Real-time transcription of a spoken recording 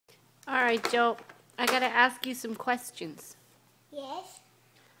All right, Joe, I gotta ask you some questions. Yes.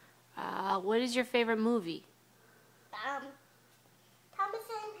 What is your favorite movie? Thomas and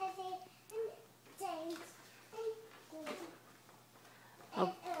Percy and James and Gordon Oh.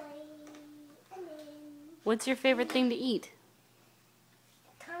 and Ellie and then What's your favorite thing to eat?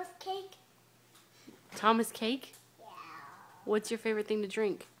 Thomas cake. Thomas cake? Yeah. What's your favorite thing to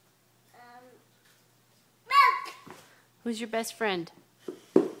drink? Milk. Who's your best friend?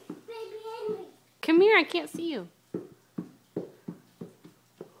 Baby Henry. Come here, I can't see you.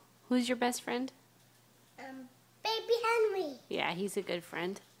 Who's your best friend? Baby Henry. Yeah, he's a good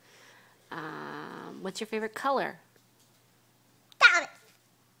friend. What's your favorite color? Thomas.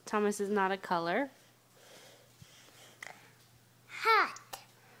 Thomas is not a color. Hot.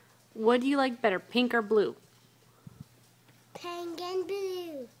 What do you like better, pink or blue? Pink and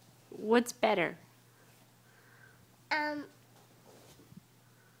blue. What's better?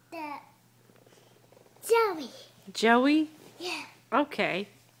 The Joey. Joey? Yeah. Okay.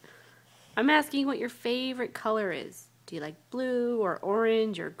 I'm asking what your favorite color is. Do you like blue or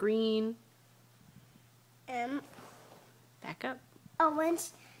orange or green? Back up.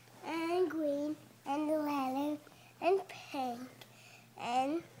 Orange and green and yellow and pink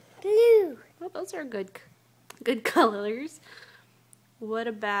and blue. Well, those are good colors. What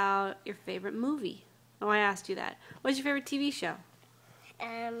about your favorite movie? Oh, I asked you that. What's your favorite TV show?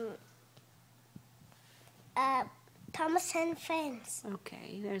 Thomas and Friends.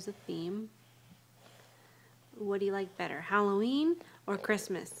 Okay, there's a theme. What do you like better, Halloween or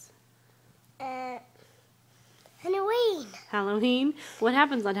Christmas? Halloween. Halloween? What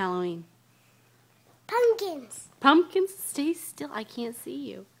happens on Halloween? Pumpkins. Pumpkins? Stay still, I can't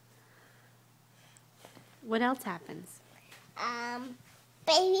see you. What else happens?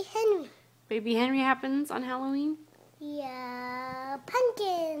 Baby Henry. Baby Henry happens on Halloween? Yeah,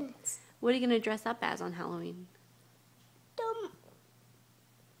 pumpkins. What are you going to dress up as on Halloween?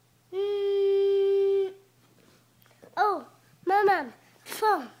 Oh, Mama,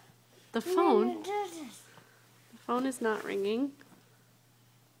 phone. The phone? The phone is not ringing.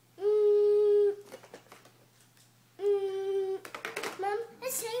 Mom,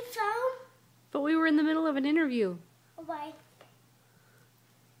 it's a phone. But we were in the middle of an interview. Why?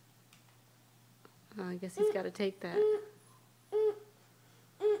 Oh, I guess he's got to take that.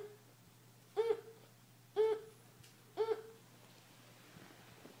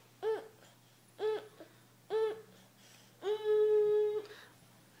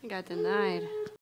 I got denied.